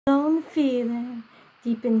Lonely feeling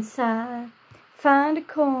deep inside. Find a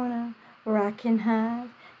corner where I can hide.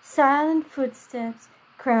 Silent footsteps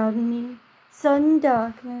crowding me. Sudden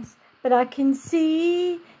darkness, but I can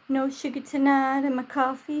see. No sugar tonight in my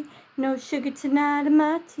coffee. No sugar tonight in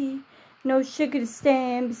my tea. No sugar to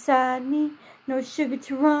stand beside me. No sugar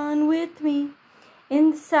to run with me.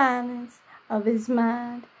 In the silence of his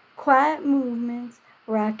mind, quiet movements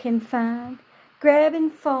where I can find. Grabbing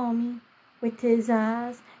for me with his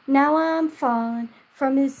eyes. Now I'm falling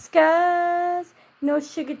from his skies. No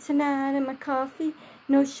sugar tonight in my coffee.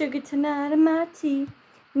 No sugar tonight in my tea.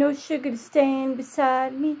 No sugar to stand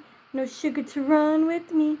beside me. No sugar to run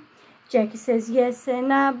with me. Jackie says yes,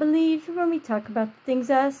 and I believe her when we talk about the things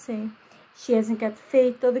I say. She hasn't got the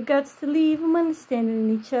faith or the guts to leave them when they're standing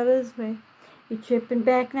in each other's way. You're tripping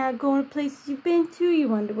back now, going to places you've been to. You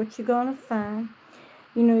wonder what you're gonna find.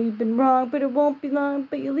 You know you've been wrong, but it won't be long.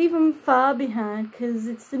 But you leave them far behind, 'cause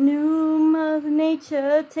it's the new Mother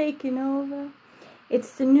Nature taking over.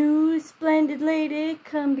 It's the new splendid lady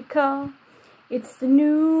come to call. It's the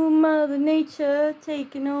new Mother Nature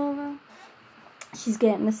taking over. She's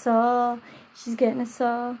getting us all. She's getting us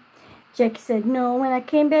all. Jackie said no when I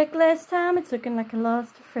came back last time. It's looking like I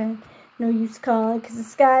lost a friend. No use calling 'cause the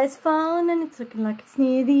sky is falling and it's looking like it's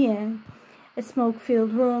near the end. A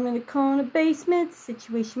smoke-filled room in a corner basement. The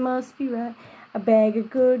situation must be right. A bag of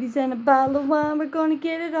goodies and a bottle of wine. We're gonna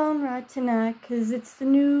get it on right tonight, 'cause it's the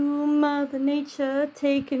new Mother Nature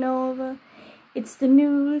taking over. It's the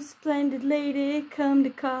new splendid lady come to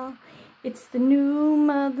call. It's the new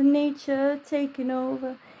Mother Nature taking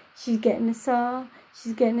over. She's getting us all.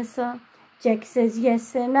 She's getting us all. Jackie says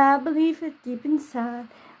yes, and I believe it deep inside.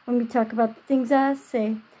 When we talk about the things I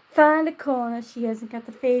say, find a corner. She hasn't got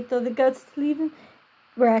the faith or the guts to leave him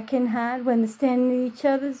where I can hide when they're standing in each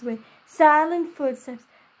other's way. Silent footsteps.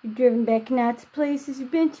 You're driven back now to places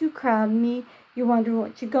you've been to, crowding me. You wonder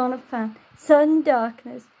what you're gonna find. Sudden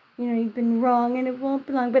darkness. You know you've been wrong and it won't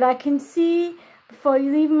be long, but I can see before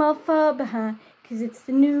you leave them all far behind. 'Cause it's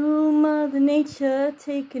the new Mother Nature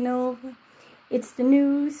taking over. It's the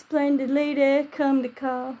new splendid lady come to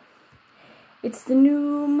call. It's the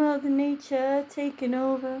new Mother Nature taking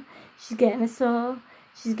over. She's getting us all.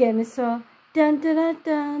 She's getting us all. Dun dun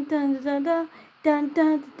dun dun dun dun dun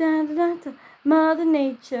dun dun dun dun. Mother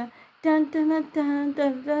Nature. Dun dun dun dun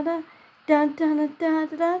dun dun dun dun dun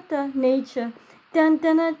dun dun. Nature. Dun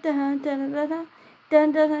dun dun dun dun dun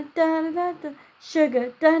dun dun dun dun dun. Sugar.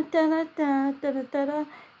 Dun dun dun dun dun dun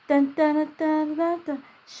dun dun dun dun.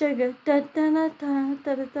 Sugar. Dun dun dun dun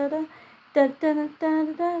dun dun dun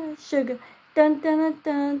dun dun. Sugar. Dun dun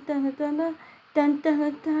dun dun dun dun dun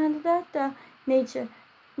dun dun dun dun. Nature.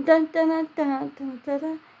 Dun dun dun dun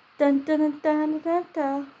dun dun dun dun dun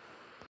dun.